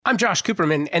I'm Josh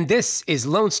Cooperman, and this is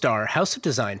Lone Star House of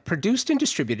Design, produced and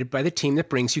distributed by the team that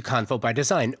brings you Convo by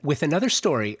Design, with another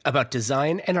story about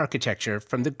design and architecture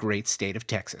from the great state of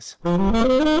Texas. I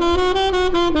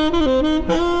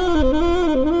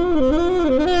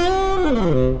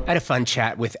had a fun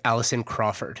chat with Allison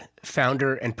Crawford,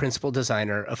 founder and principal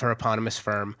designer of her eponymous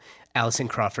firm, Allison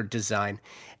Crawford Design.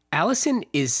 Allison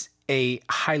is a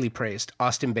highly praised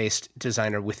Austin-based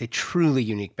designer with a truly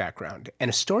unique background and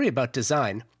a story about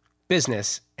design,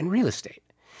 business, and real estate.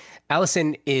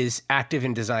 Allison is active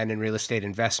in design and real estate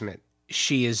investment.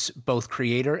 She is both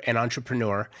creator and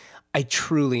entrepreneur. I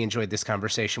truly enjoyed this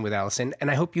conversation with Allison,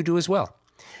 and I hope you do as well.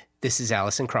 This is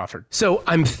Allison Crawford. So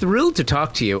I'm thrilled to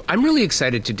talk to you. I'm really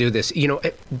excited to do this. You know,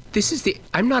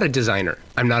 I'm not a designer.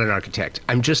 I'm not an architect.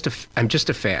 I'm just a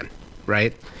fan,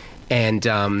 right?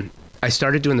 And I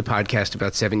started doing the podcast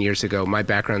about 7 years ago. My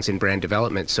background's in brand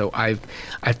development, so I've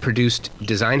produced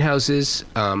design houses.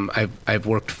 I've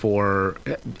worked for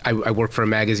I work for a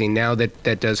magazine now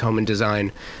that does home and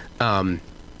design, and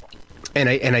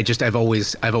I've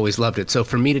always loved it. So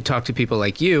for me to talk to people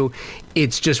like you,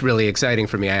 it's just really exciting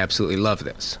for me. I absolutely love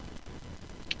this.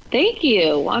 Thank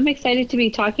you. I'm excited to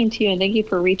be talking to you, and thank you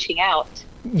for reaching out.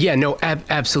 Yeah, no,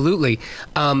 absolutely.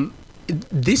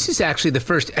 This is actually the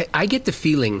first. I get the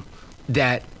feeling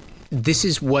that this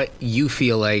is what you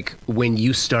feel like when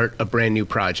you start a brand new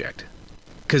project.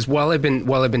 Because while I've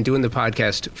been doing the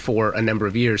podcast for a number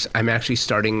of years, I'm actually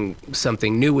starting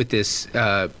something new with this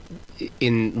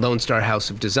in Lone Star House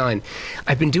of Design.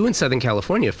 I've been doing Southern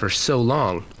California for so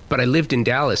long, but I lived in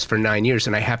Dallas for 9 years,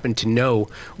 and I happen to know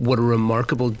what a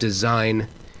remarkable design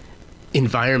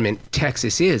environment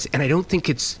Texas is, and I don't think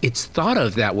it's thought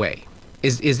of that way.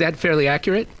 Is that fairly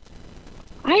accurate?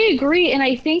 I agree. And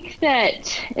I think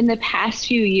that in the past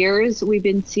few years, we've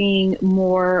been seeing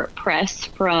more press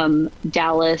from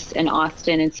Dallas and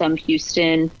Austin and some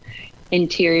Houston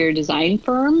interior design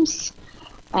firms.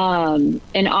 I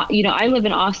live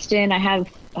in Austin. I have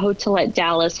Hotelette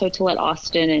Dallas, Hotelette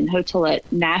Austin, and Hotelette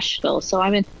Nashville. So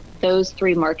I'm in those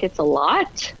three markets a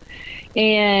lot.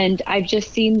 And I've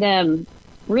just seen them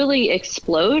really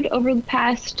explode over the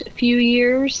past few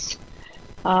years.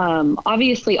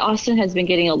 Obviously, Austin has been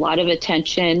getting a lot of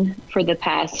attention for the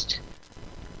past,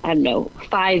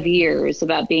 5 years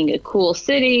about being a cool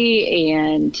city,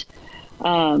 and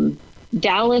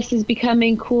Dallas is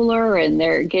becoming cooler, and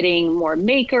they're getting more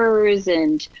makers,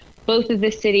 and both of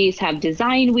the cities have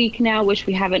Design Week now, which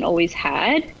we haven't always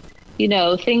had. You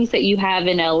know, things that you have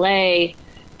in LA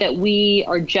that we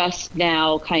are just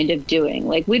now kind of doing.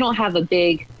 Like, we don't have a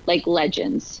big,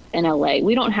 Legends in LA.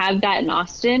 We don't have that in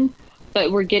Austin.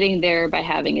 But we're getting there by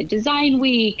having a Design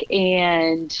Week,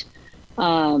 and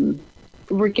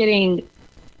we're getting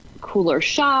cooler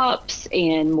shops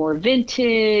and more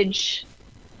vintage.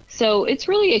 So it's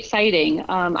really exciting.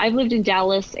 I've lived in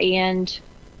Dallas and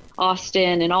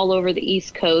Austin and all over the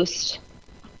East Coast.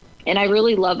 And I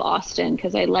really love Austin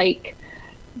because I like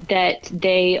that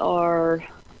Austinites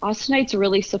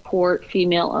really support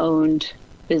female-owned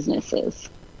businesses.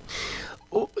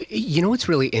 You know what's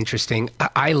really interesting?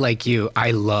 I like you,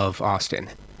 I love Austin.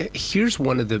 Here's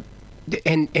one of the,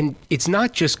 and it's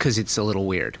not just because it's a little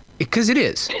weird, because it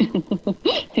is,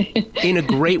 in a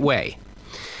great way.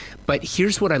 But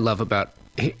here's what I love about,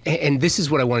 and this is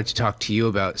what I wanted to talk to you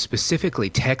about, specifically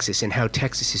Texas, and how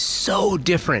Texas is so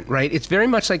different, right? It's very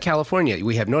much like California.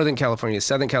 We have Northern California,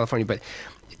 Southern California, but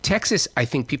Texas, I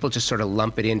think people just sort of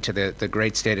lump it into the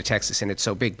great state of Texas, and it's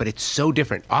so big, but it's so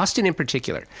different. Austin in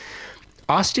particular.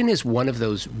 Austin is one of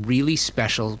those really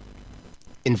special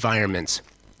environments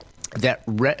that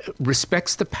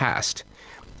respects the past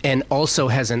and also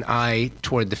has an eye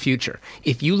toward the future.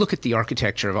 If you look at the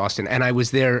architecture of Austin, and I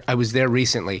was there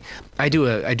recently. I do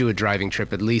a driving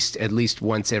trip at least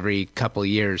once every couple of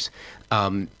years,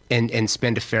 and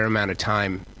spend a fair amount of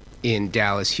time in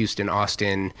Dallas, Houston,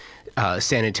 Austin,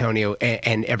 San Antonio,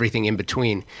 and everything in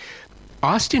between.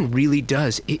 Austin really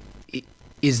does.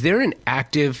 Is there an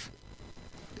active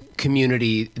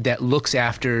community that looks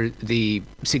after the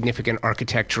significant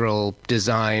architectural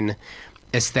design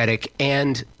aesthetic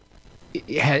and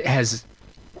has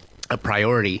a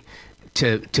priority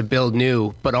to build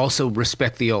new, but also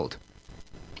respect the old?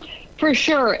 For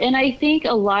sure. And I think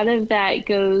a lot of that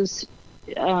goes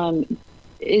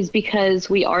is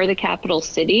because we are the capital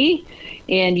city,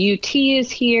 and UT is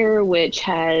here, which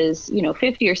has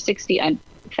 50 or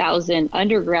 60,000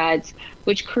 undergrads,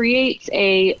 which creates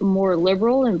a more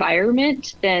liberal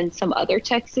environment than some other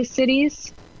Texas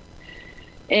cities.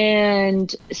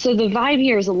 And so the vibe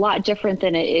here is a lot different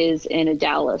than it is in a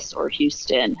Dallas or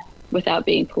Houston, without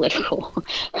being political.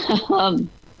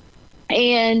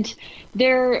 And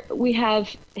there we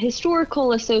have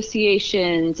historical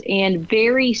associations and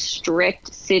very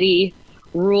strict city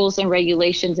rules and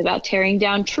regulations about tearing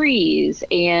down trees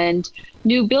and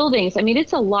new buildings. I mean,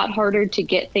 it's a lot harder to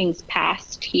get things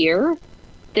passed here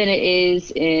than it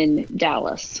is in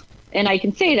Dallas. And I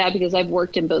can say that because I've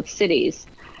worked in both cities.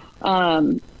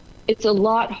 It's a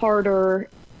lot harder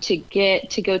to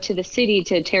go to the city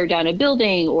to tear down a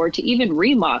building or to even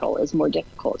remodel is more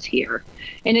difficult here.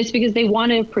 And it's because they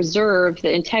want to preserve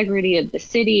the integrity of the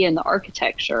city and the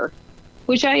architecture,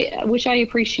 which I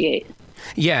appreciate.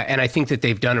 Yeah, and I think that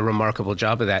they've done a remarkable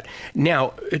job of that.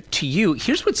 Now, to you,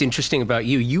 here's what's interesting about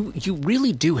you. You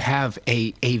really do have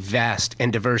a vast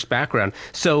and diverse background.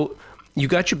 So you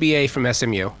got your BA from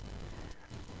SMU,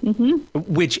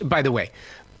 which, by the way,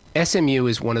 SMU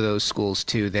is one of those schools,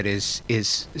 too, that is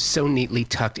so neatly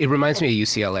tucked. It reminds me of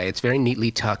UCLA. It's very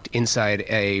neatly tucked inside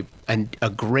a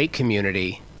great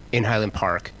community in Highland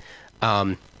Park.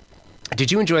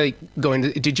 Did you enjoy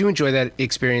that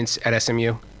experience at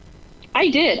SMU? I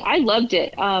did. I loved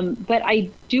it. But I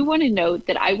do want to note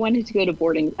that I wanted to go to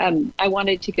boarding. I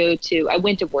went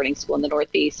to boarding school in the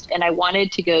Northeast, and I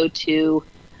wanted to go to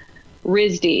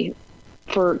RISD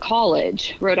for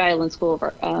college, Rhode Island School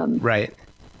of right.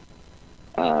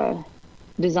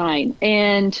 Design.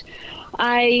 And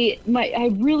I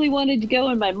really wanted to go,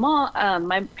 and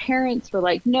my parents were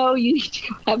like, no, you need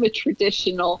to have a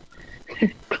traditional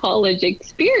college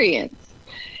experience.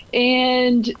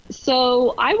 And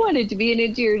so I wanted to be an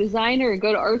interior designer and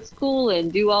go to art school and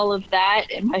do all of that.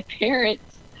 And my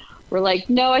parents were like,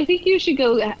 no, I think you should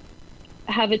go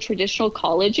have a traditional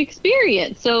college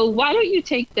experience. So why don't you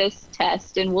take this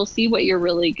test and we'll see what you're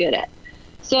really good at.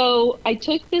 So I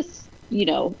took this,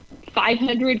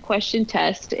 500 question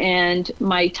test, and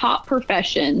my top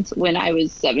professions when I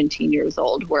was 17 years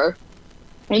old were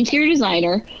interior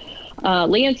designer,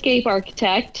 landscape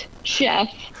architect,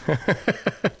 chef.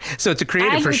 So it's a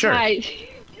creative for sure.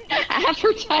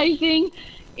 Advertising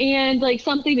and like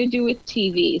something to do with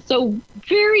TV. So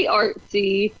very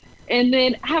artsy. And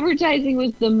then advertising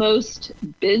was the most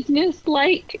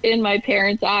business-like in my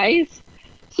parents' eyes.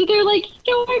 So they're like,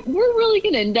 what? We're really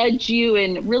going to nudge you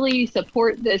and really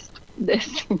support this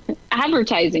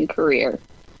advertising career.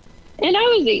 And I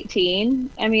was 18.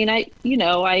 I mean, I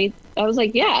was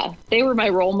like, yeah, they were my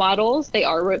role models. They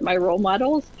are my role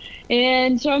models.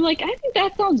 And so I'm like, I think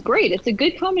that sounds great. It's a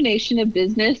good combination of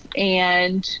business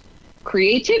and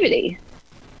creativity.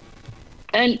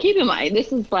 And keep in mind,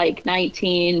 this is like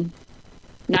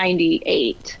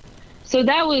 1998. So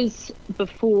that was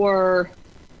before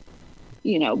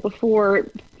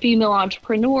female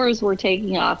entrepreneurs were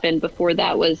taking off and before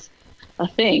that was a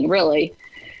thing, really.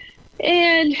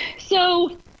 And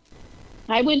so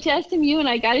I went to SMU and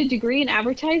I got a degree in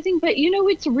advertising, but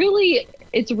it's really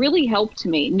helped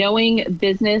me. Knowing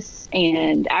business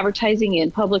and advertising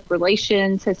and public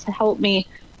relations has helped me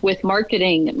with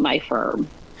marketing my firm.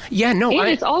 Yeah, no,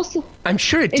 and I'm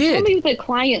sure it did. It's helped me with the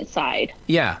client side.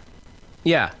 Yeah,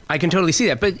 I can totally see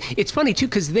that. But it's funny too,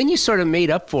 because then you sort of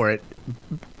made up for it.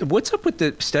 What's up with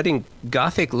the studying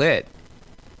Gothic Lit?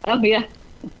 Oh yeah.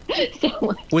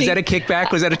 So was that a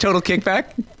kickback? Was that a total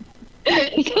kickback?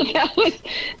 So that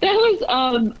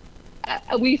was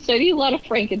we studied a lot of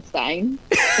Frankenstein.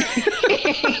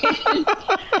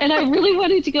 and I really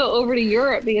wanted to go over to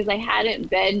Europe because I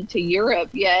hadn't been to Europe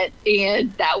yet.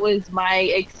 And that was my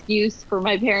excuse for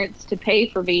my parents to pay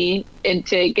for me and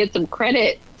to get some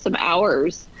credit, some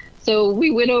hours. So we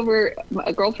went over,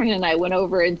 a girlfriend and I went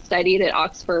over and studied at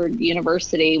Oxford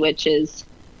University, which is,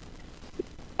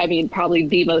 probably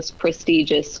the most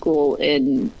prestigious school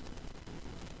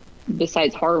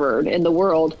besides Harvard in the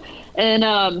world.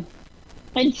 And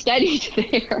studied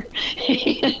there.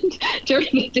 And during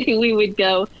the day we would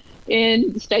go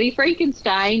and study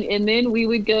Frankenstein, and then we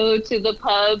would go to the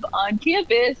pub on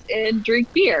campus and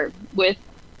drink beer with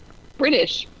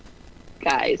British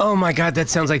guys. Oh my God, that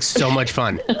sounds like so much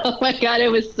fun. Oh my God, it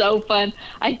was so fun.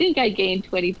 I think I gained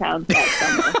 20 pounds that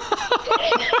summer.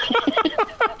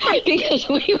 Because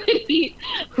we would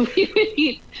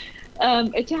eat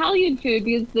Italian food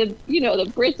because the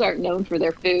Brits aren't known for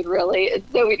their food really. And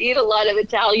so we'd eat a lot of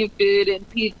Italian food and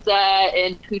pizza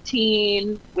and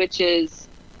poutine, which is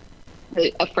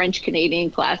a French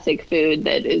Canadian classic food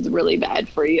that is really bad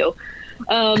for you.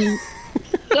 So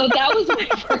that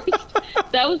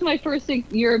was my first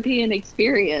European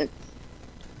experience.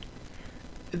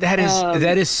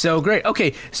 That is so great.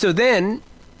 Okay, so then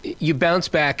you bounce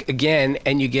back again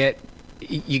and you get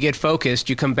focused.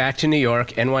 You come back to New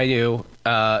York, NYU,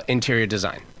 interior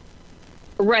design.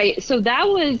 Right. So that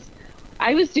was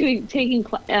I was taking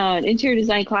interior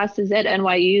design classes at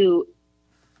NYU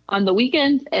on the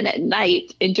weekends and at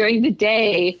night. And during the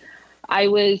day, I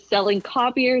was selling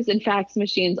copiers and fax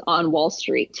machines on Wall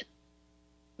Street.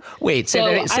 Wait,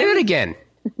 say that again.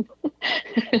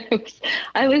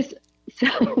 I was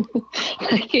so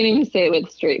I can't even say it with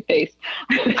a straight face.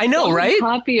 I know, right?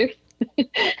 Copiers.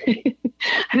 I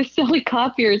was selling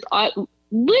copiers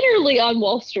literally on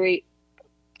Wall Street,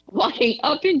 walking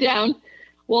up and down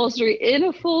Wall Street in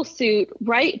a full suit,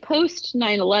 right post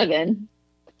 9/11.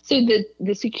 So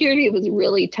the security was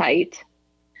really tight.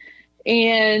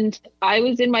 And I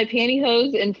was in my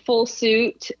pantyhose and full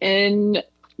suit in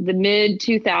the mid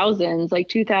 2000s, like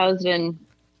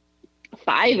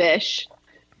 2005-ish,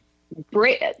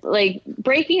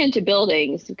 breaking into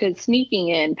buildings, because sneaking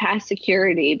in past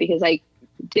security, because I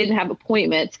didn't have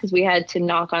appointments, because we had to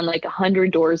knock on like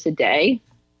 100 doors a day,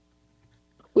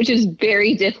 which is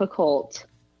very difficult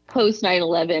post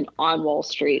 9/11 on Wall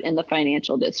Street in the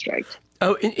financial district.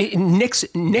 Oh,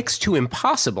 next to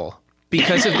impossible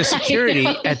because of the security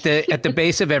at the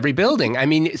base of every building. I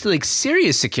mean, it's like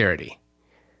serious security.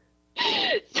 So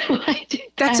I did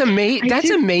That's that. That's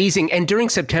amazing. And during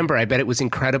September, I bet it was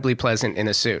incredibly pleasant in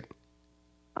a suit.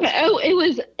 Oh, it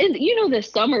was. The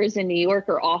summers in New York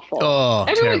are awful. Oh,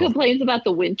 everyone terrible. complains about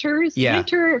the winters. Yeah.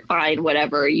 Winter, fine,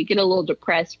 whatever. You get a little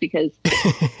depressed because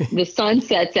the sun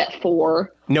sets at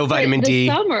 4. No vitamin D.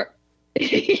 Summer.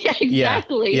 Yeah,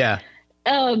 exactly. Yeah.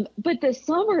 But the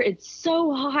summer, it's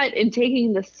so hot, and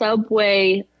taking the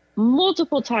subway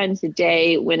multiple times a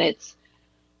day when it's,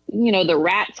 the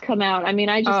rats come out. I mean,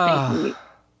 I just think,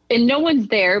 and no one's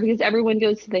there because everyone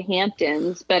goes to the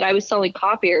Hamptons, but I was selling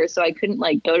copiers, so I couldn't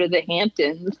go to the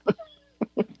Hamptons.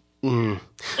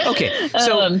 Okay.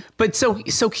 So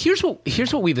here's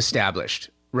what we've established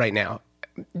right now.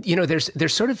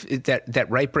 There's sort of that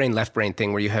right brain, left brain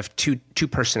thing where you have two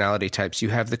personality types. You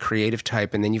have the creative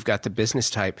type, and then you've got the business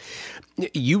type.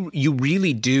 You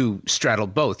really do straddle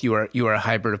both. You are a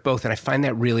hybrid of both, and I find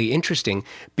that really interesting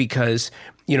because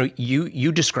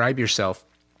you describe yourself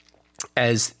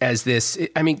as this.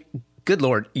 I mean, good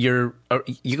Lord, you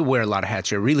can wear a lot of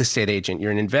hats. You're a real estate agent.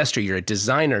 You're an investor. You're a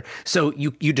designer. So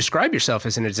you describe yourself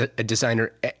as a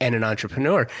designer and an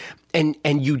entrepreneur, and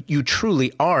you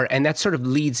truly are. And that sort of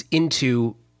leads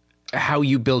into how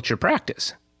you built your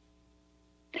practice.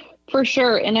 For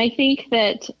sure. And I think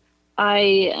that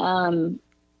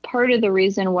part of the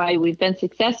reason why we've been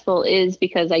successful is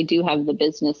because I do have the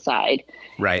business side.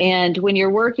 Right. And when you're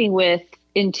working with,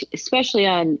 especially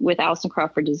with Allison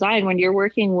Crawford Design, when you're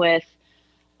working with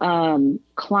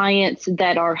clients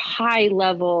that are high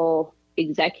level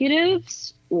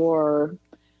executives or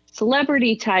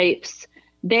celebrity types,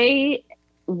 they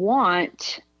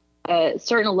want a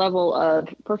certain level of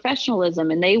professionalism,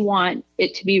 and they want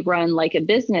it to be run like a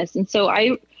business. And so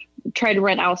I try to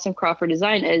run Allison Crawford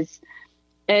Design as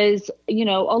a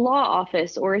law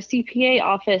office or a CPA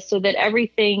office, so that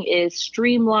everything is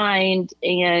streamlined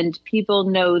and people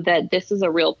know that this is a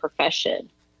real profession.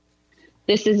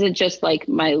 This isn't just like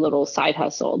my little side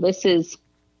hustle.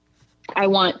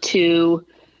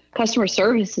 Customer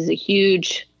service is a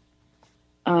huge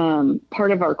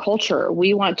part of our culture.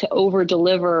 We want to over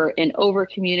deliver and over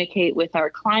communicate with our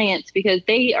clients because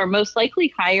they are most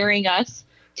likely hiring us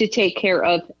to take care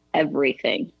of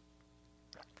everything.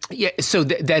 Yeah. So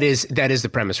that is the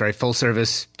premise, right? Full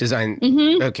service design.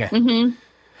 Mm-hmm. Okay.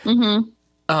 Mm-hmm.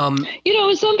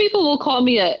 Mm-hmm. Some people will call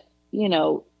me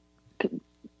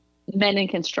men in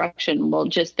construction will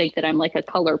just think that I'm like a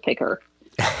color picker,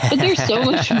 but there's so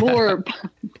much more.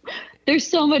 There's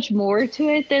so much more to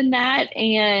it than that.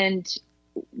 And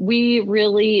we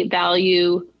really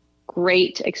value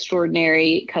great,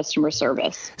 extraordinary customer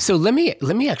service. So let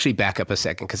me actually back up a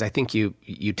second, because I think you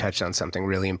touched on something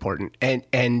really important.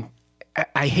 And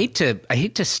I hate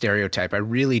to stereotype, I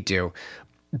really do.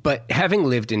 But having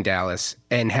lived in Dallas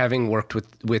and having worked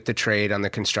with the trade on the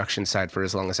construction side for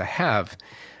as long as I have,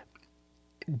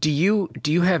 do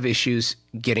you have issues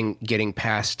getting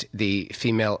past the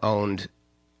female-owned,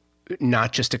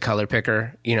 not just a color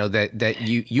picker, that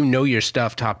you know your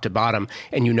stuff top to bottom,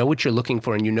 and you know what you're looking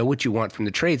for, and you know what you want from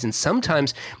the trades. And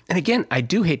sometimes, and again, I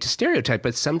do hate to stereotype,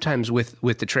 but sometimes with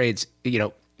the trades,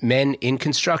 men in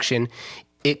construction,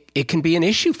 it can be an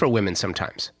issue for women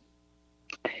sometimes.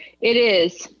 It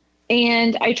is.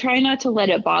 And I try not to let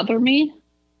it bother me.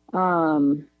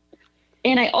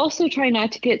 And I also try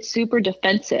not to get super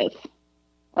defensive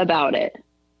about it.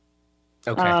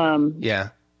 Okay. Yeah.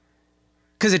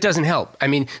 Because it doesn't help. I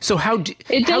mean, so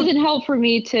it doesn't help for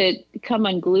me to come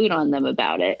unglued on them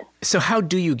about it. So how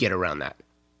do you get around that?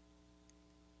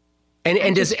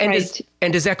 And does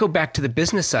that go back to the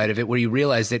business side of it, where you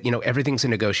realize that, everything's a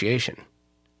negotiation?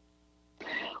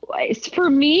 For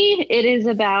me, it is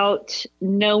about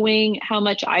knowing how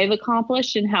much I've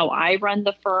accomplished and how I run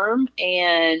the firm.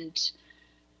 And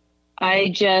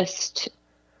I just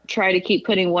try to keep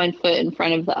putting one foot in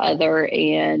front of the other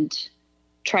and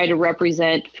try to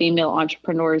represent female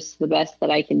entrepreneurs the best that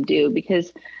I can do.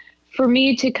 Because for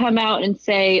me to come out and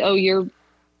say, oh, you're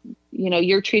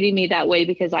treating me that way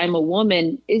because I'm a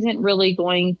woman, isn't really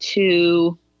going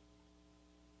to,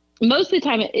 most of the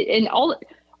time, and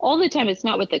all the time, it's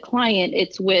not with the client,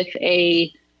 it's with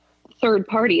a third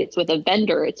party, it's with a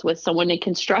vendor, it's with someone in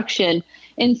construction.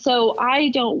 And so I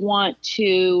don't want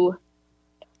to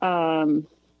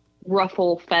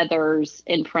ruffle feathers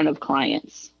in front of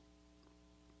clients.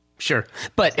 Sure.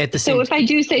 But at the same time, so if I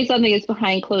do say something, it's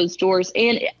behind closed doors,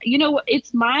 and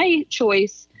it's my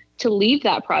choice to leave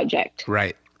that project.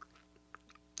 Right.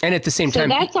 And at the same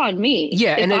time, so that's on me.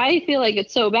 Yeah. If I feel like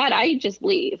it's so bad, I just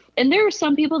leave. And there are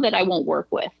some people that I won't work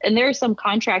with. And there are some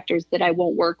contractors that I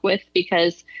won't work with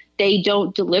because they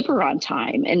don't deliver on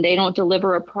time and they don't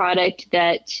deliver a product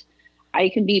that I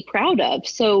can be proud of.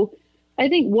 So I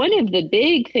think one of the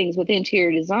big things with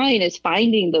interior design is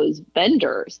finding those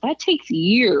vendors. That takes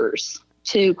years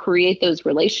to create those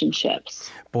relationships.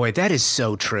 Boy, that is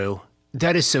so true.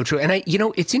 That is so true. And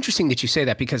it's interesting that you say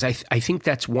that, because I think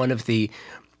that's one of the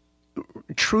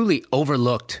truly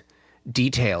overlooked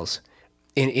details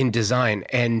in design.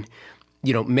 And,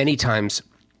 many times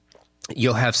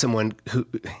you'll have someone who,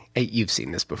 you've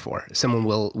seen this before, someone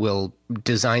will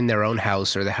design their own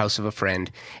house or the house of a friend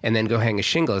and then go hang a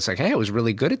shingle. It's like, hey, I was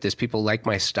really good at this. People like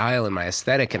my style and my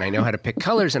aesthetic, and I know how to pick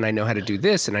colors, and I know how to do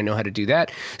this, and I know how to do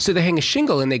that. So they hang a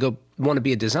shingle and they go want to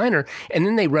be a designer, and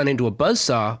then they run into a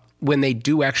buzzsaw when they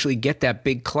do actually get that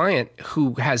big client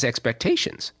who has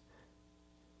expectations.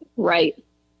 Right.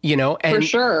 And, for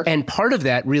sure. And part of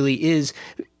that really is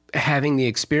having the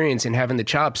experience and having the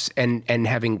chops and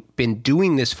having been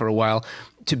doing this for a while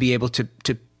to be able to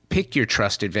pick your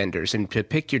trusted vendors and to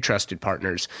pick your trusted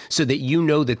partners so that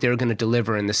that they're going to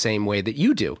deliver in the same way that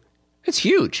you do. It's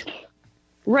huge.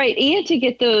 Right. And to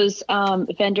get those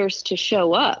vendors to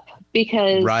show up,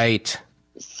 because right.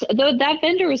 That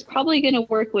vendor is probably going to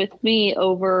work with me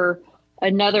over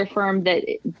another firm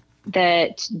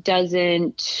that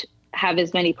doesn't have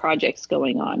as many projects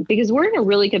going on, because we're in a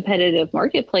really competitive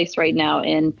marketplace right now.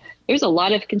 And there's a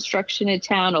lot of construction in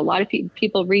town, a lot of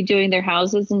people redoing their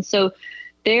houses. And so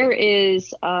there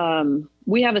is,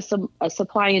 we have a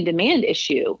supply and demand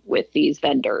issue with these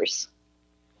vendors.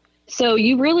 So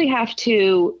you really have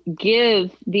to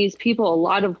give these people a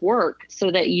lot of work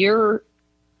so that you're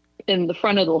in the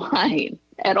front of the line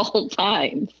at all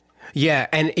times. Yeah.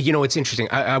 And, it's interesting.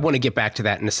 I want to get back to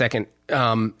that in a second.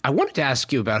 I wanted to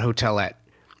ask you about Hotelette.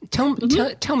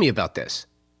 Tell me about this.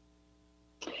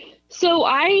 So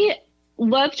I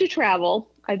love to travel.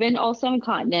 I've been to all 7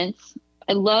 continents.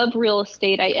 I love real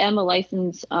estate. I am a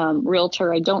licensed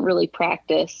realtor. I don't really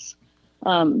practice,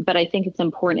 but I think it's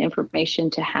important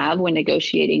information to have when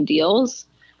negotiating deals.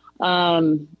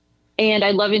 And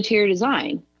I love interior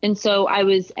design. And so I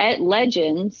was at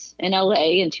Legends in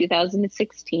LA in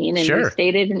 2016, and we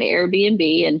stayed at an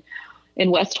Airbnb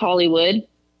in West Hollywood.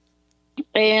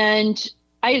 And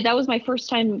that was my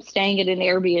first time staying at an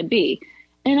Airbnb.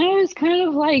 And I was kind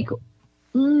of like,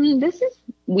 this is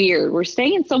weird. We're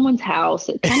staying in someone's house.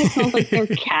 It kind of smells like their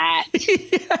cat.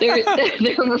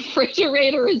 Their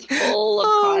refrigerator is full of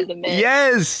condiments.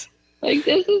 Yes. Like,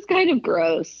 this is kind of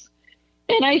gross.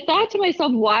 And I thought to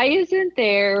myself, why isn't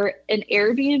there an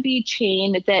Airbnb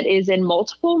chain that is in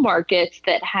multiple markets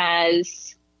that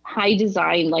has high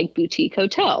design like boutique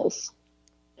hotels?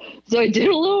 So I did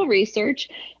a little research,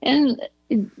 and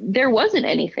there wasn't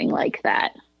anything like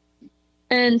that.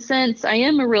 And since I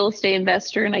am a real estate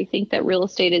investor and I think that real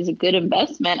estate is a good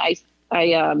investment, I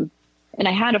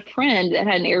had a friend that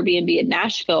had an Airbnb in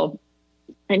Nashville,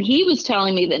 and he was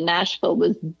telling me that Nashville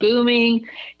was booming.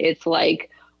 It's like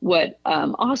what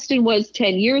Austin was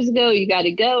 10 years ago. You got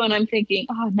to go. And I'm thinking,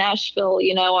 Nashville,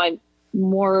 I'm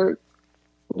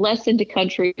less into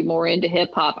country, more into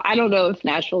hip hop. I don't know if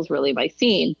Nashville's really my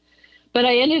scene, but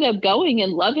I ended up going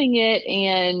and loving it.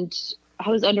 And I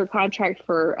was under contract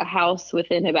for a house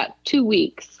within about 2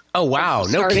 weeks. Oh, wow.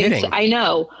 No kidding. I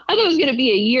know. I thought it was going to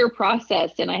be a year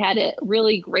process. And I had a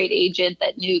really great agent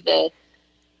that knew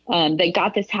they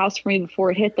got this house for me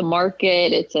before it hit the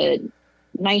market. It's a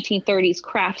 1930s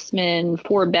Craftsman,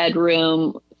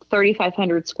 4-bedroom,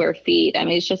 3,500 square feet. I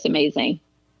mean, it's just amazing.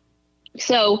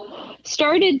 So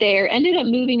started there, ended up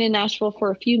moving to Nashville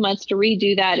for a few months to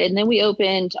redo that. And then we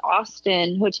opened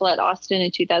Hotelette Austin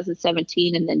in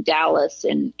 2017 and then Dallas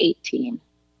in 18.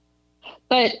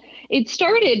 But it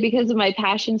started because of my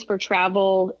passions for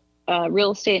travel,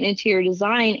 real estate, and interior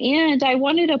design. And I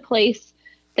wanted a place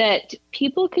that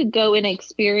people could go and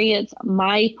experience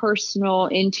my personal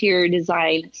interior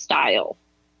design style.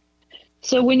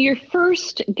 So when you're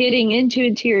first getting into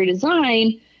interior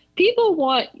design, people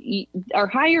are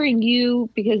hiring you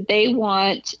because they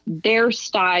want their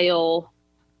style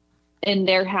in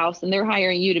their house, and they're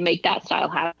hiring you to make that style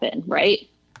happen, right?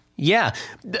 Yeah.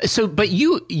 So, but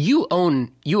you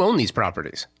own these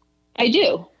properties. I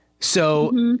do.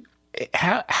 So,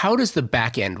 how does the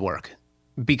back end work?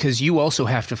 Because you also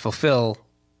have to fulfill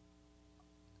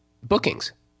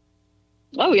bookings.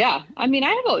 Oh yeah. I mean,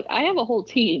 I have a whole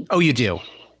team. Oh, you do?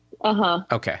 Uh-huh.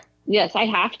 Okay. Yes, I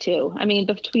have to. I mean,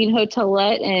 between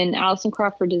Hotelette and Allison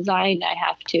Crawford Design, I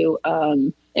have to.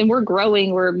 And we're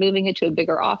growing. We're moving into a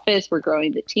bigger office. We're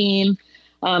growing the team.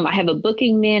 I have a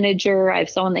booking manager. I have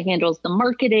someone that handles the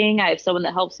marketing. I have someone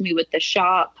that helps me with the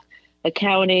shop,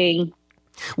 accounting.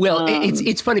 Well,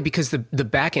 it's funny because the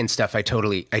back end stuff I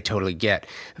totally get.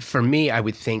 For me, I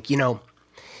would think,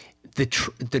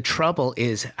 the trouble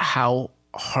is how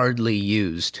hardly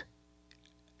used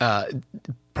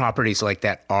properties like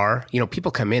that are.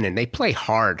 People come in and they play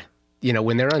hard.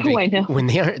 When they're on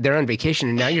they're on vacation,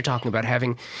 and now you're talking about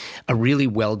having a really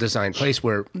well designed place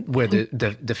where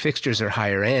the fixtures are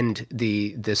higher end,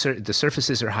 the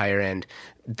surfaces are higher end,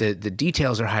 the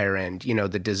details are higher end.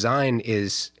 The design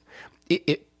is,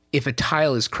 if a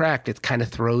tile is cracked, it kind of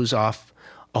throws off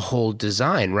a whole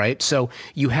design, right? So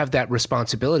you have that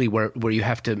responsibility where you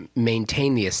have to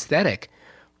maintain the aesthetic,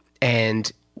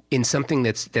 and in something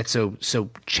that's so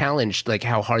challenged, like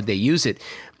how hard they use it,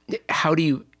 how do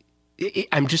you?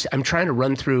 I'm trying to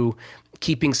run through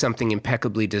keeping something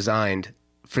impeccably designed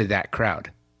for that crowd.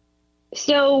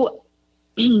 So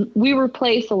we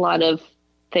replace a lot of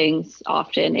things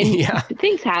often, and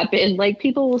things happen. Like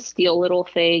people will steal little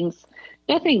things,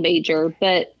 nothing major,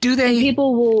 but do they?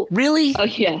 People will really? Oh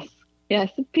yes.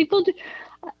 People do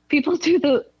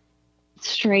the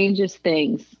strangest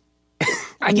things.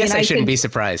 I guess I shouldn't be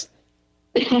surprised.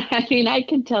 I mean, I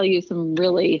can tell you some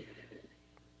really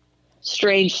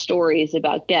strange stories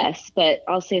about guests, but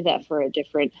I'll save that for a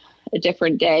different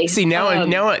day. See,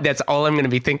 now that's all I'm going to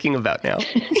be thinking about now.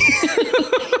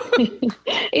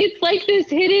 It's like this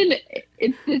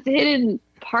hidden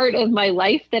part of my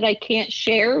life that I can't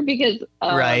share because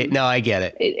right. No, I get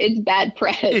it. It's bad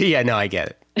press. Yeah, no, I get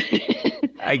it.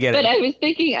 I get it. But I was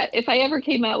thinking if I ever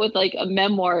came out with like a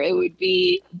memoir, it would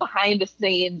be behind the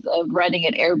scenes of running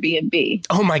an Airbnb.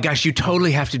 Oh my gosh, you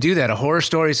totally have to do that. A horror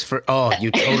stories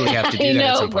you totally have to do that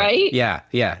at some point. Right?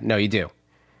 Yeah. No, you do.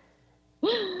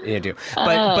 You do.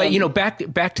 But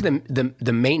back to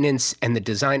the maintenance and the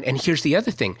design. And here's the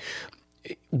other thing.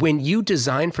 When you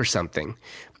design for something,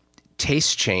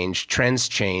 tastes change, trends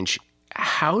change.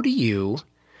 How do you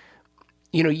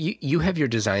have your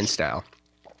design style.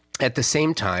 At the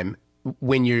same time,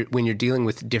 when you're dealing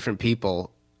with different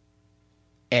people,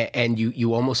 and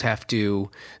you almost have to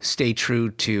stay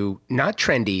true to not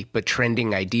trendy but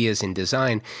trending ideas in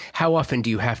design, how often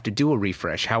do you have to do a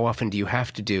refresh? How often do you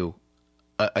have to do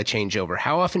a changeover?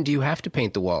 How often do you have to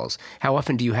paint the walls? How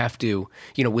often do you have to,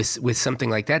 with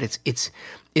something like that, it's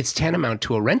tantamount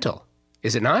to a rental,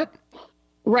 is it not?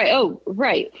 Right. Oh,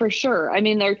 right. For sure. I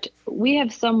mean, we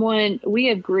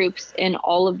have groups in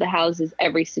all of the houses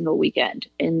every single weekend,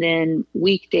 and then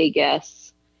weekday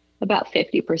guests about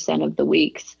 50% of the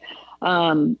weeks.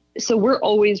 So we're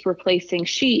always replacing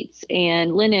sheets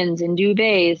and linens and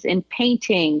duvets and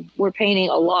painting. We're painting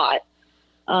a lot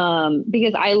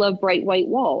because I love bright white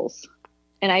walls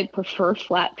and I prefer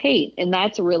flat paint, and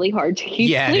that's really hard to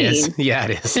keep clean. It is. Yeah,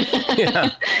 it is. Yeah.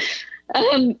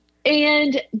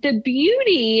 And the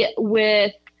beauty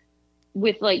with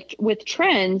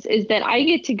trends is that I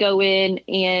get to go in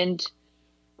and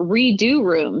redo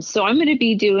rooms. So I'm going to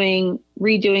be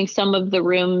redoing some of the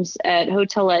rooms at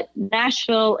Hotelette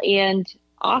Nashville and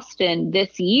Austin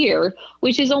this year,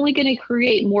 which is only going to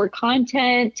create more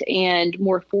content and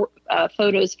more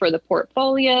photos for the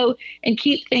portfolio and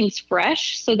keep things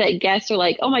fresh so that guests are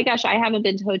like, oh my gosh, I haven't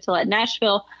been to Hotelette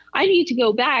Nashville. I need to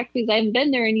go back because I haven't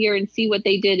been there in a year and see what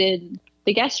they did in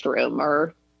the guest room,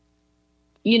 or,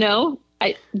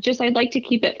 I'd like to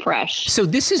keep it fresh. So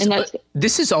this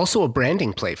is also a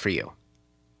branding play for you.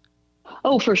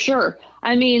 Oh, for sure.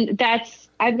 I mean,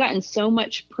 I've gotten so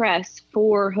much press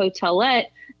for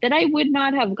Hotelette that I would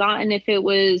not have gotten if it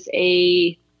was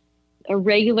a a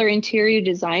regular interior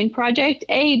design project,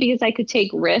 A, because I could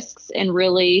take risks and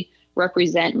really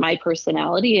represent my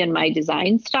personality and my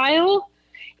design style.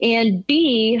 And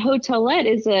B, Hotelette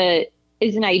is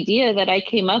an idea that I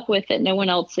came up with that no one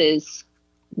else is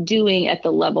doing at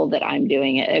the level that I'm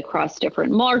doing it, across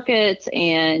different markets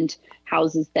and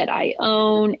houses that I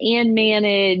own and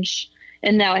manage.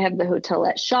 And now I have the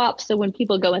Hotelette shop. So when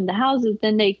people go in the houses,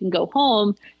 then they can go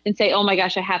home and say, oh my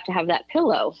gosh, I have to have that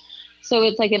pillow. So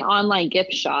it's like an online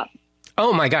gift shop.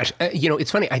 Oh my gosh.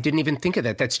 It's funny. I didn't even think of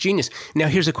that. That's genius. Now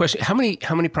here's a question. How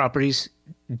many properties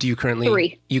do you currently?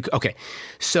 3. Okay.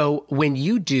 So when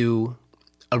you do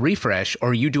a refresh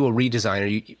or you do a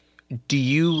redesign, do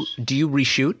you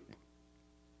reshoot?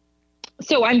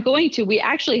 So I'm going to. We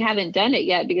actually haven't done it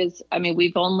yet because,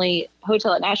 we've only,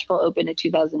 Hotelette Nashville opened in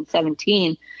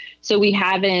 2017. So we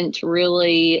haven't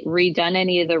really redone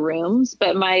any of the rooms.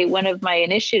 But one of my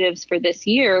initiatives for this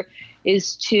year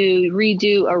is to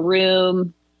redo a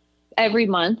room every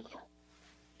month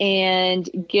and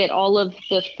get all of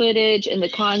the footage and the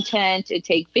content and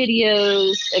take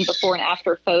videos and before and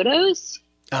after photos.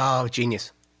 Oh,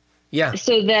 genius. Yeah.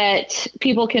 So that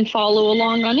people can follow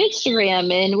along on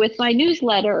Instagram and with my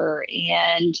newsletter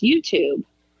and YouTube.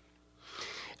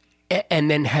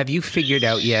 And then have you figured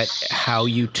out yet how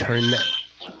you turn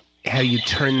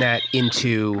that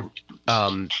into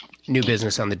new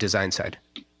business on the design side?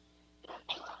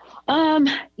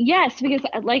 Yes, because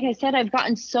like I said, I've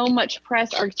gotten so much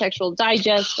press, Architectural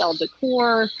Digest, Elle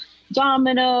Decor,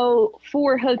 Domino,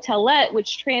 for Hotelette,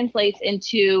 which translates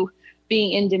into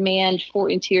being in demand for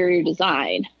interior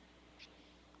design.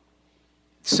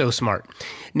 So smart.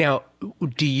 Now,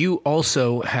 do you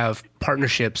also have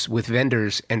partnerships with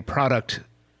vendors and product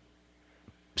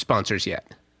sponsors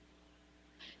yet?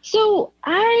 So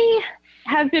I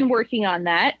have been working on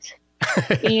that.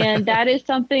 And that is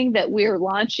something that we're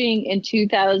launching in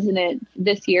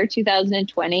this year,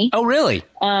 2020. Oh, really?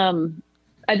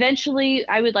 Eventually,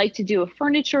 I would like to do a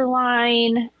furniture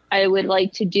line. I would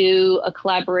like to do a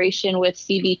collaboration with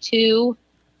CB2.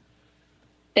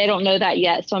 They don't know that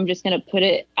yet, so I'm just going to put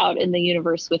it out in the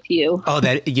universe with you. Oh,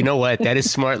 you know what? That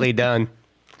is smartly done.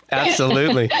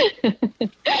 Absolutely.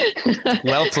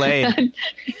 Well played.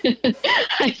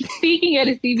 I'm speaking at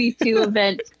a CB2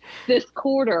 event this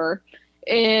quarter,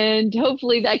 and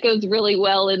hopefully that goes really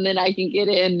well, and then I can get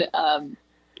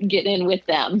in with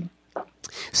them.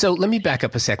 So let me back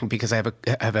up a second because I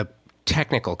have a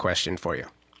technical question for you.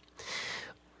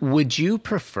 Would you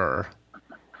prefer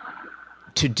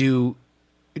to do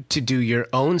your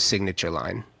own signature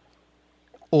line,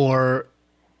 or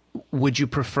would you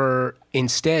prefer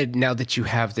instead, now that you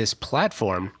have this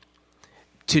platform,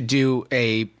 to do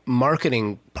a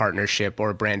marketing partnership or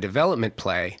a brand development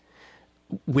play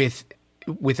with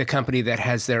a company that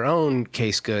has their own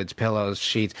case goods, pillows,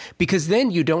 sheets? Because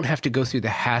then you don't have to go through the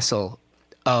hassle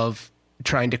of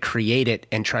trying to create it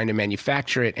and trying to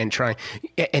manufacture it and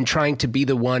trying to be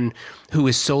the one who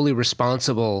is solely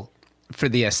responsible for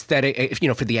the aesthetic,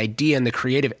 for the idea and the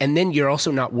creative. And then you're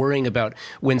also not worrying about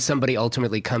when somebody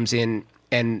ultimately comes in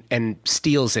and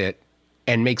steals it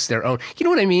and makes their own. You know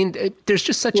what I mean? There's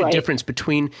just such a difference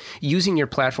between using your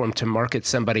platform to market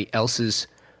somebody else's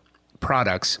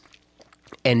products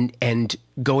and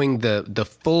going the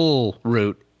full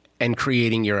route and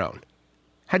creating your own.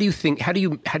 How do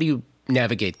you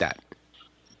navigate that?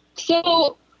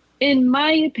 So in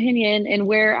my opinion, and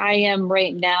where I am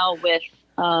right now with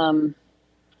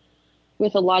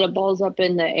a lot of balls up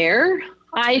in the air,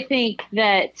 I think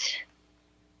that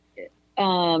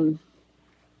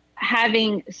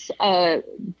having a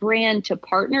brand to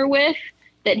partner with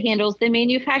that handles the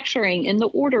manufacturing and the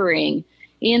ordering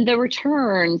and the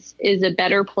returns is a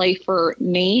better play for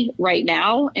me right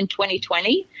now in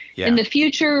 2020. Yeah. In the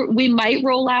future, we might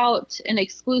roll out an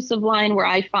exclusive line where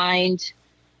I find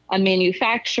a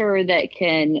manufacturer that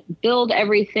can build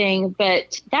everything,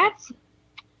 but that's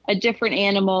a different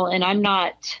animal, and I'm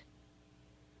not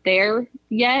there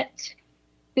yet.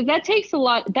 Because that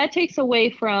takes away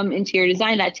from interior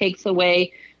design. That takes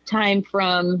away time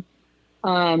from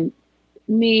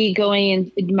me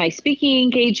going in my speaking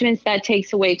engagements. That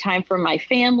takes away time from my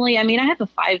family. I mean, I have a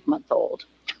 5-month-old.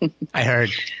 I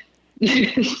heard.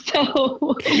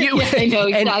 So yes, I know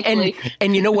exactly.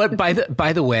 And you know what? By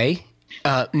the way,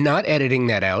 not editing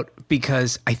that out,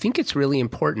 because I think it's really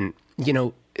important.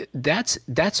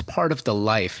 That's part of the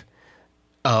life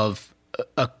of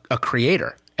a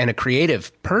creator and a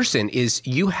creative person. Is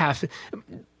you have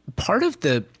part of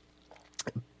the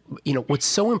what's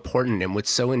so important and what's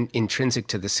so intrinsic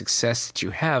to the success that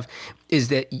you have is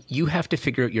that you have to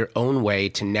figure out your own way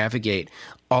to navigate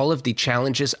all of the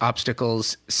challenges,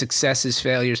 obstacles, successes,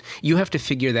 failures. You have to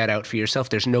figure that out for yourself.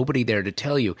 There's nobody there to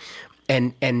tell you.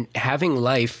 And having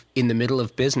life in the middle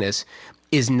of business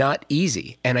is not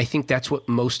easy. And I think that's what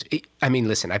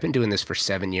listen, I've been doing this for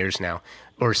 7 years now,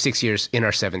 or 6 years in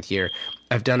our 7th year.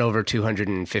 I've done over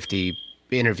 250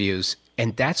 interviews.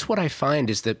 And that's what I find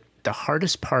is that the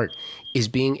hardest part is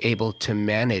being able to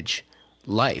manage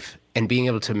life and being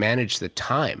able to manage the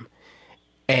time.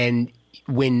 And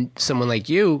when someone like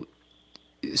you,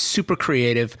 super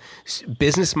creative,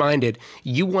 business minded,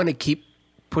 you want to keep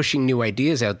pushing new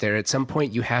ideas out there. At some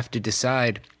point, you have to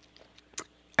decide,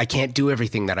 I can't do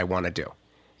everything that I want to do.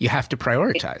 You have to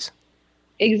prioritize.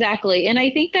 Exactly. And I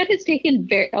think that has taken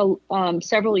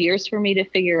several years for me to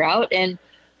figure out, and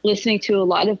listening to a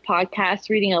lot of podcasts,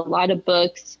 reading a lot of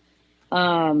books,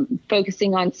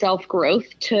 focusing on self-growth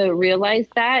to realize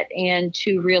that, and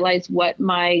to realize what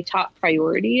my top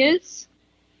priority is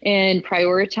and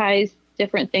prioritize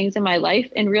different things in my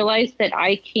life, and realize that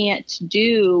I can't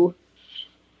do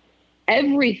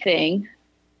everything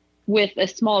with a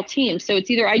small team. So it's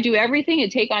either I do everything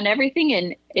and take on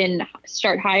everything and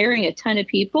start hiring a ton of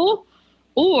people,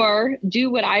 or do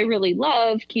what I really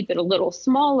love, keep it a little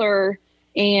smaller,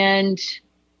 and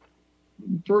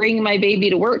bring my baby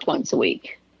to work once a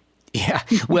week. Yeah.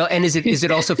 Well, and is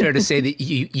it also fair to say that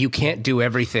you can't do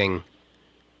everything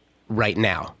right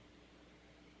now?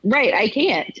 Right. I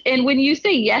can't. And when you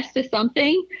say yes to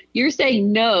something, you're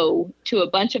saying no to a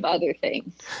bunch of other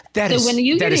things. That is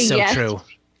so yes, true.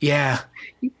 Yeah.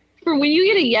 When you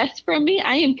get a yes from me,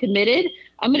 I am committed.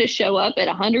 I'm going to show up at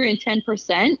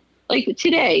 110%. Like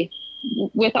today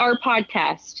with our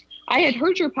podcast, I had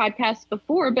heard your podcast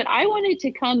before, but I wanted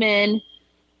to come in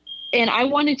and I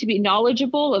wanted to be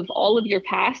knowledgeable of all of your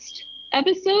past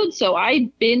episodes. So I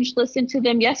binge listened to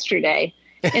them yesterday.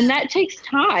 And that takes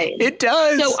time. It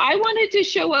does. So I wanted to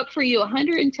show up for you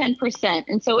 110%.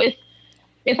 And so if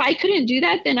I couldn't do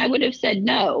that, then I would have said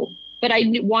no. But I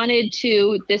wanted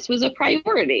to, this was a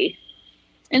priority.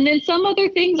 And then some other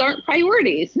things aren't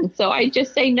priorities. And so I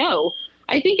just say no.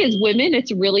 I think as women,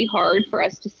 it's really hard for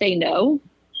us to say no.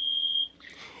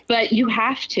 But you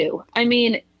have to. I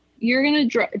mean, you're going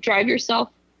to drive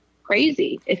yourself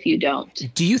crazy if you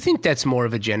don't. Do you think that's more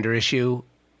of a gender issue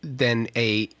than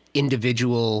a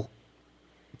individual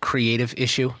creative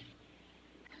issue?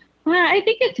 Well, I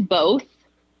think it's both.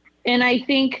 And I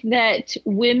think that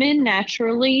women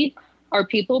naturally are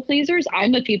people pleasers.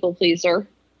 I'm a people pleaser.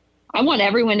 I want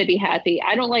everyone to be happy.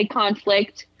 I don't like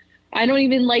conflict. I don't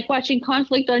even like watching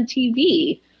conflict on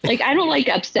TV. Like, I don't like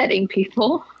upsetting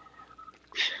people.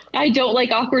 I don't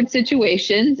like awkward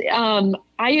situations.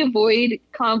 I avoid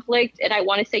conflict and I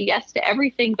want to say yes to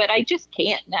everything, but I just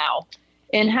can't now.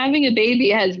 And having a baby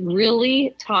has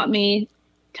really taught me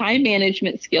time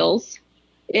management skills,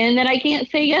 and that I can't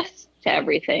say yes to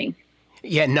everything.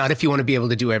 Yeah, not if you want to be able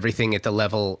to do everything at the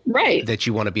level right that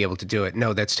you want to be able to do it.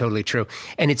 No, that's totally true.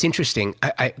 And it's interesting.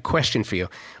 I question for you.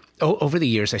 Over the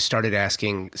years, I started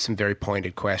asking some very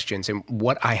pointed questions. And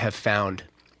what I have found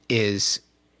is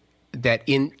that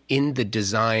in the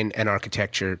design and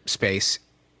architecture space,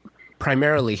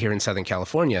 primarily here in Southern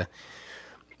California,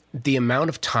 the amount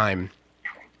of time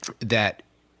that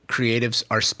creatives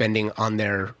are spending on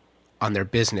their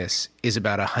business is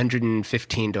about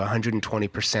 115 to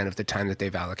 120% of the time that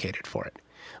they've allocated for it,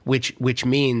 which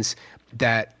means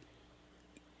that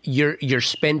you're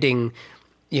spending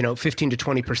 15 to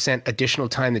 20% additional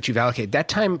time that you've allocated. That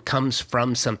time comes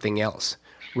from something else,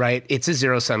 right? It's a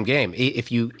zero-sum game.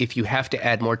 If you have to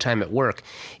add more time at work,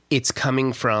 it's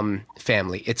coming from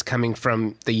family. It's coming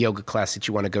from the yoga class that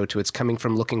you want to go to. It's coming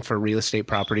from looking for real estate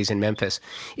properties in Memphis.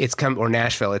 Or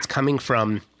Nashville. It's coming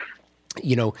from,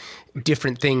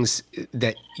 different things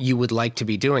that you would like to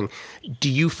be doing. Do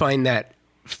you find that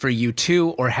for you too,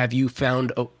 or have you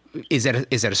found? Is that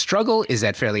a struggle? Is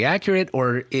that fairly accurate,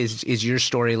 or is your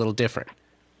story a little different?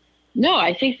 No,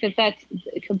 I think that's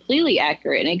completely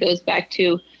accurate. And it goes back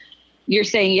to, you're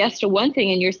saying yes to one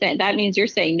thing and that means you're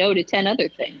saying no to 10 other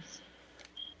things.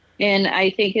 And I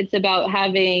think it's about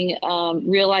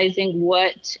realizing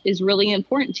what is really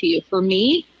important to you. For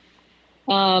me,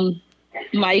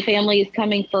 my family is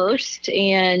coming first,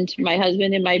 and my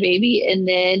husband and my baby, and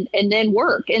then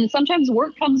work. And sometimes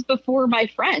work comes before my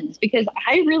friends, because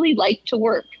I really like to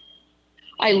work.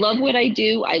 I love what I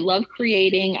do. I love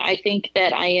creating. I think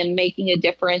that I am making a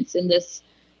difference in this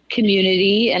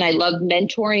community, and I love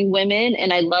mentoring women,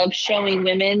 and I love showing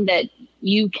women that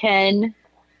you can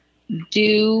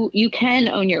you can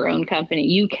own your own company.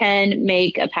 You can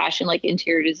make a passion like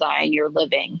interior design your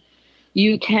living.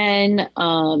 You can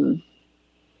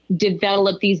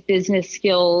develop these business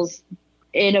skills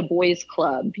in a boys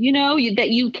club, that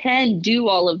you can do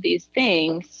all of these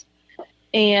things.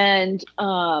 And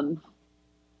I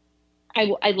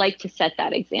like to set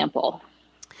that example.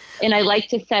 And I like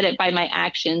to set it by my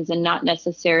actions and not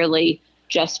necessarily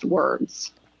just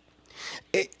words.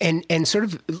 And sort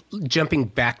of jumping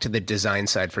back to the design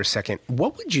side for a second,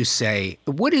 what would you say,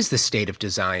 what is the state of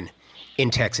design in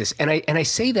Texas? And I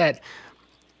say that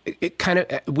it kind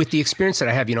of with the experience that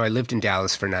I have. I lived in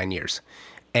Dallas for 9 years,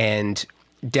 and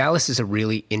Dallas is a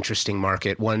really interesting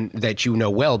market, one that you know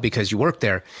well because you work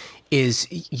there. Is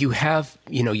you have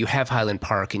Highland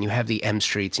Park, and you have the M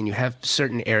Streets, and you have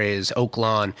certain areas, Oak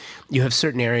Lawn, you have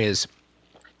certain areas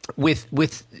with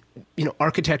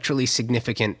architecturally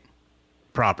significant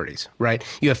properties, right?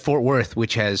 You have Fort Worth,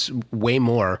 which has way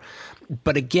more.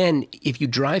 But again, if you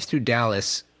drive through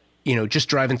Dallas, just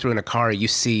driving through in a car, you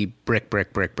see brick,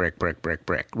 brick, brick, brick, brick, brick,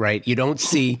 brick, right? You don't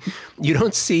see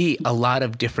a lot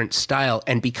of different style.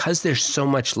 And because there's so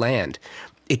much land,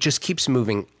 it just keeps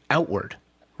moving outward,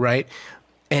 right?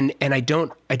 And I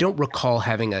don't recall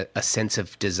having a sense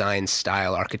of design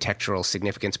style, architectural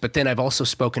significance. But then I've also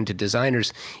spoken to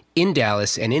designers in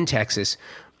Dallas and in Texas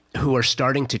who are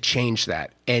starting to change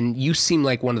that. And you seem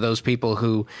like one of those people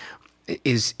who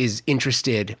is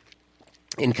interested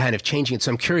in kind of changing it.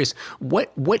 So I'm curious,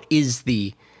 what is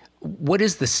the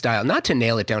style? Not to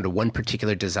nail it down to one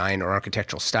particular design or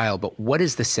architectural style, but what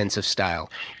is the sense of style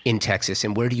in Texas,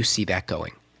 and where do you see that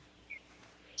going?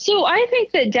 So I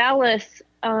think that Dallas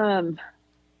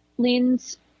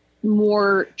leans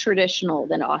more traditional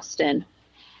than Austin.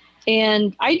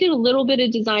 And I did a little bit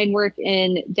of design work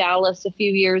in Dallas a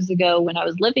few years ago when I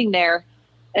was living there,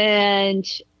 and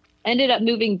ended up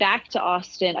moving back to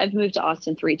Austin. I've moved to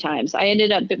Austin 3 times. I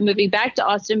ended up moving back to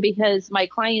Austin because my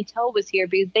clientele was here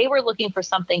because they were looking for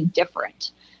something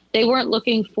different. They weren't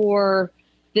looking for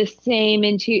the same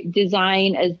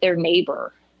design as their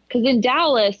neighbor. Because in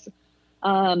Dallas,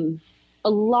 a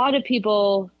lot of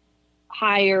people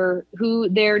hire who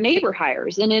their neighbor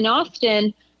hires. And in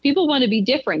Austin, people want to be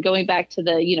different, going back to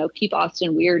the, keep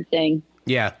Austin weird thing.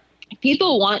 Yeah.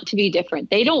 People want to be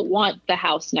different. They don't want the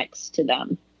house next to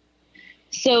them.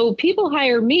 So people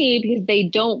hire me because they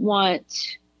don't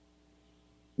want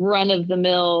run of the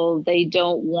mill. They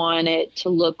don't want it to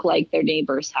look like their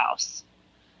neighbor's house.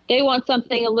 They want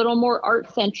something a little more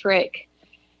art centric,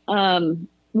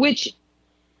 which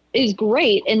is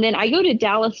great. And then I go to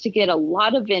Dallas to get a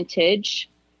lot of vintage.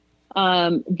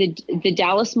 The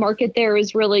Dallas market there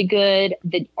is really good.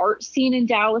 The art scene in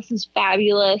Dallas is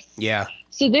fabulous. Yeah.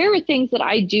 So there are things that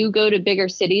I do go to bigger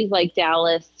cities like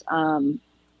Dallas,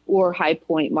 or High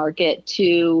Point market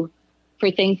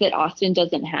for things that Austin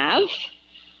doesn't have.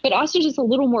 But Austin's just a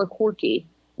little more quirky,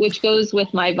 which goes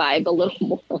with my vibe a little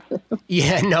more.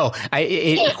 Yeah, no,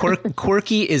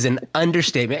 quirky is an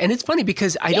understatement. And it's funny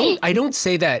because I don't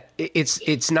say that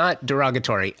it's not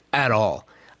derogatory at all.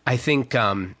 I think,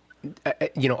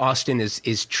 Austin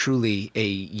is truly a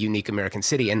unique American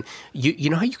city. And you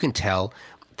know how you can tell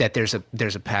that there's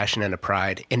a passion and a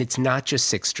pride, and it's not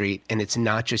just 6th Street, and it's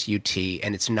not just UT,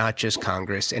 and it's not just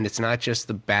Congress, and it's not just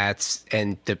the bats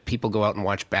and the people go out and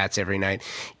watch bats every night.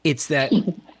 It's that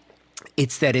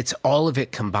it's all of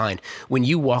it combined. When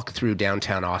you walk through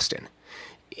downtown Austin,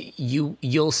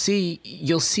 you'll see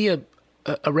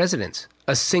a residence,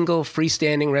 a single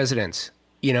freestanding residence,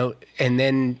 and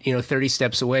then 30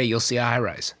 steps away you'll see a high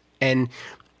rise, and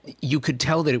you could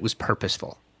tell that it was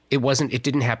purposeful. It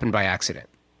didn't happen by accident.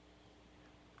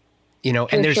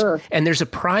 And there's a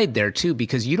pride there too,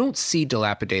 because you don't see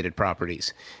dilapidated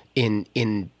properties in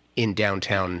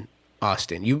downtown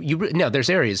Austin. No,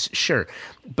 there's areas, sure,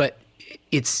 but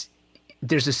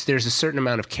there's a certain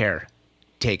amount of care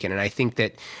taken, and I think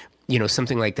that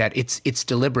something like that, it's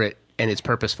deliberate and it's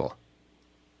purposeful.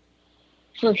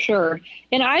 For sure.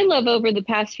 And I love over the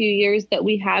past few years that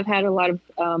we have had a lot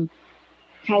of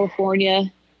Californians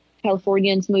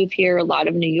move here. A lot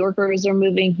of New Yorkers are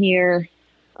moving here.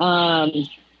 And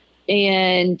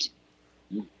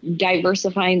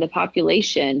diversifying the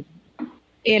population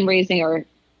and raising our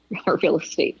real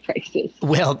estate prices.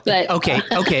 Well,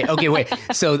 okay, wait.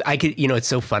 So I could, it's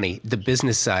so funny. The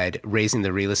business side, raising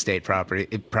the real estate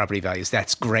property values,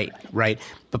 that's great, right?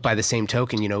 But by the same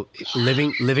token,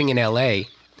 living in LA,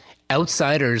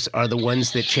 outsiders are the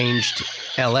ones that changed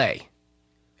LA.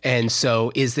 And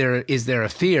so is there a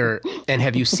fear, and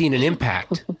have you seen an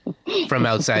impact from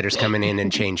outsiders coming in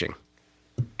and changing?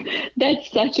 That's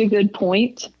such a good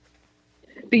point.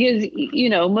 because,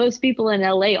 most people in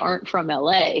LA aren't from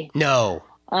LA. No.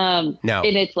 No.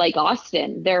 And it's like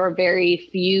Austin. There are very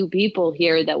few people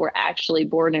here that were actually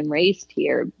born and raised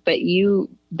here. But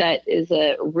that is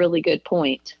a really good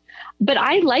point. But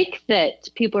I like that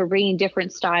people are bringing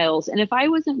different styles. And if I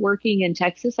wasn't working in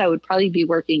Texas, I would probably be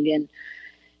working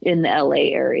in the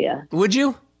LA area. Would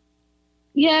you?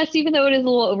 Yes, even though it is a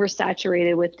little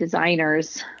oversaturated with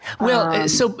designers. Well,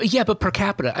 but per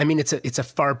capita, I mean, it's a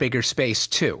far bigger space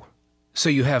too. So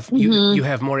you have you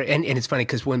have more, and it's funny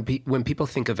because when people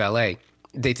think of LA,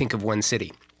 they think of one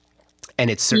city, and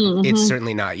it's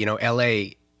certainly not.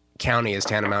 LA County is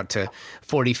tantamount to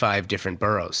 45 different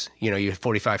boroughs. You have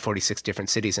 45, 46 different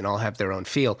cities, and all have their own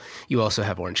feel. You also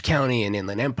have Orange County and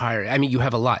Inland Empire. I mean, you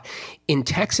have a lot. In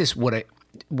Texas,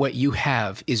 what you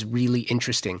have is really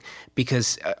interesting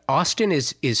because Austin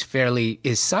is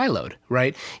siloed,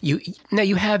 right?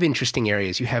 You have interesting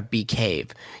areas. You have Bee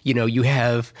Cave, you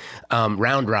have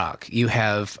Round Rock, you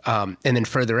have and then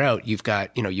further out you've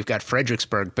got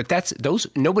Fredericksburg, but those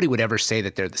nobody would ever say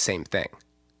that they're the same thing.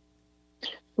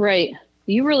 Right.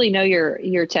 You really know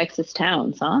your Texas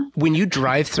towns, huh? When you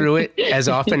drive through it as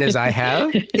often as I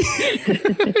have.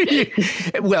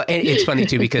 Well, and it's funny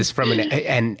too, because from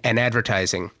an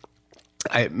advertising,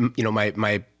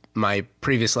 my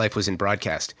previous life was in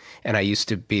broadcast, and I used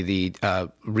to be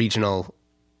the regional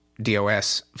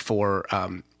DOS for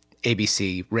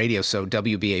ABC radio, so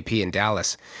WBAP in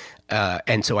Dallas.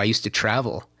 And so I used to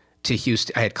travel to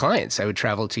Houston. I had clients. I would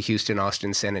travel to Houston,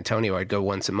 Austin, San Antonio. I'd go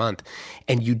once a month.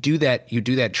 And you do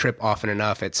that trip often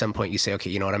enough. At some point you say,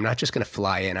 okay, you know what? I'm not just going to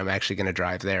fly in. I'm actually going to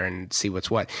drive there and see what's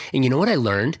what. And you know what I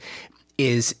learned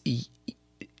is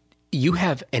you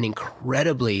have an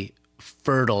incredibly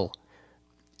fertile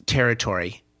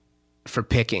territory for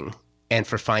picking and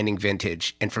for finding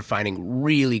vintage and for finding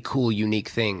really cool, unique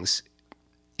things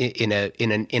in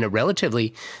a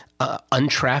relatively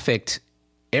untrafficked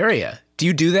area. Do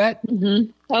you do that?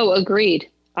 Mm-hmm. Oh, agreed.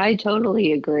 I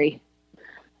totally agree.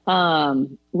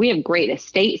 We have great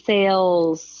estate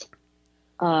sales.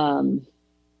 I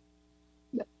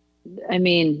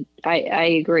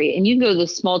agree. And you can go to the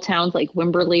small towns like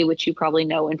Wimberley, which you probably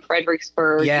know, in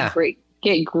Fredericksburg. Yeah.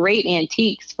 Get great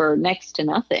antiques for next to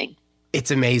nothing. It's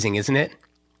amazing, isn't it?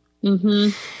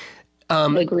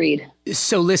 Mm-hmm. Agreed.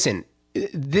 So listen,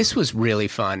 this was really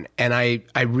fun, and I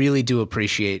really do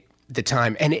appreciate the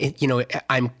time. And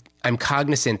I'm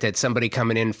cognizant that somebody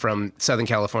coming in from Southern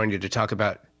California to talk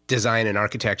about design and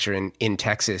architecture in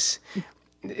Texas,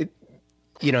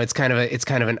 it's kind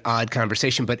of an odd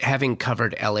conversation. But having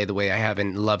covered LA the way I have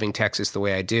and loving Texas the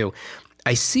way I do,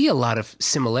 I see a lot of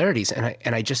similarities,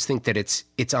 and I just think that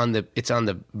it's on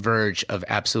the verge of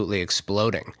absolutely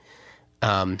exploding.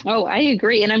 I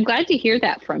agree, and I'm glad to hear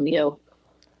that from you.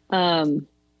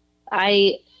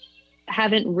 I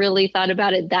haven't really thought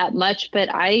about it that much, but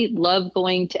I love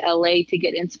going to LA to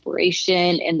get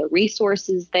inspiration and the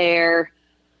resources there.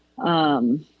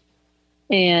 And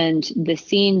the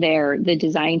scene there, the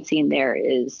design scene there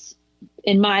is,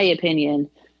 in my opinion,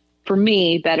 for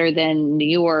me, better than New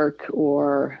York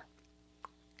or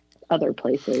other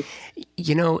places.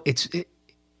 It's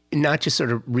not just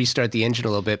sort of restart the engine a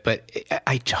little bit, but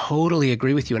I totally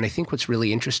agree with you. And I think what's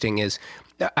really interesting is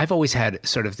I've always had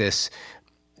sort of this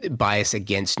bias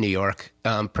against New York,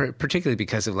 particularly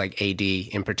because of like AD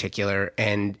in particular.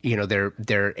 And,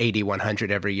 their AD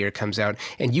 100 every year comes out.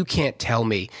 And you can't tell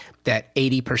me that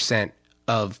 80%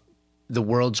 of the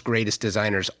world's greatest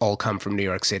designers all come from New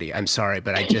York City. I'm sorry,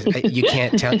 but you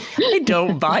can't tell. I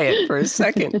don't buy it for a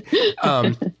second.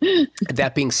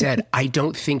 That being said, I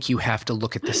don't think you have to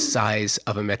look at the size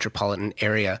of a metropolitan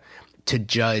area to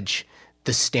judge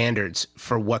the standards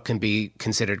for what can be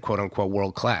considered quote unquote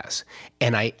world class.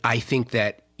 And I think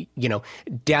that,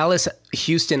 Dallas,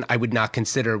 Houston, I would not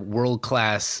consider world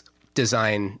class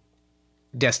design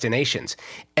destinations.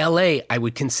 LA, I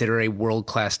would consider a world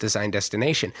class design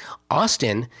destination.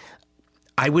 Austin,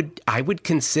 I would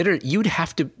consider, you'd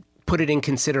have to put it in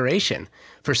consideration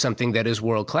for something that is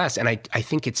world class. And I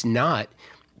think it's not,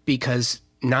 because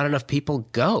not enough people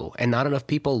go and not enough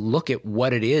people look at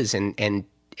what it is and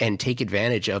take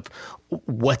advantage of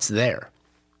what's there.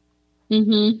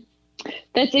 Mm-hmm.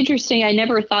 That's interesting. I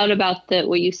never thought about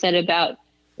what you said about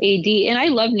AD. And I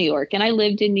love New York. And I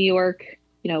lived in New York,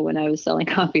 when I was selling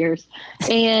copiers.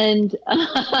 And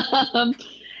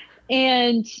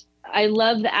and I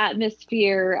love the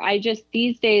atmosphere.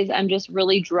 These days, I'm just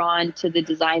really drawn to the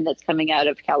design that's coming out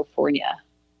of California.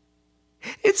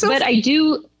 It's so But I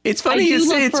do. It's funny I you do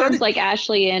say love it's firms like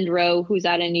Ashley and Rowe, who's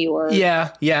out in New York.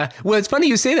 Yeah, yeah. Well, it's funny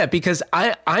you say that because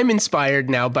I'm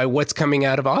inspired now by what's coming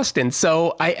out of Austin.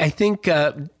 So I think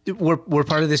we're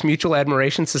part of this mutual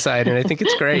admiration society, and I think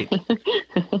it's great.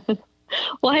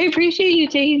 Well, I appreciate you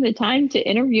taking the time to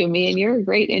interview me, and you're a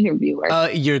great interviewer.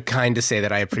 You're kind to say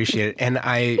that. I appreciate it,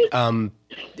 and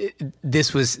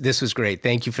this was great.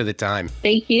 Thank you for the time.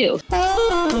 Thank you.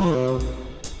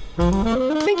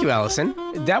 Thank you, Allison.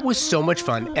 That was so much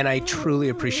fun, and I truly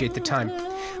appreciate the time.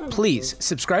 Please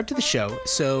subscribe to the show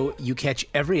so you catch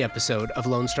every episode of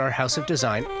Lone Star House of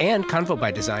Design and Convo by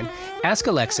Design. Ask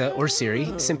Alexa or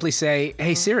Siri. Simply say,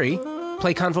 "Hey Siri,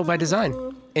 play Convo by Design,"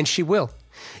 and she will.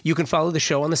 You can follow the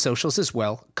show on the socials as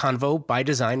well, Convo by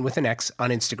Design with an X on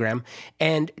Instagram,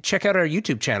 and check out our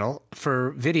YouTube channel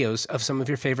for videos of some of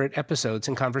your favorite episodes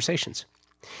and conversations.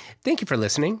 Thank you for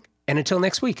listening, and until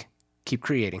next week, keep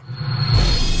creating.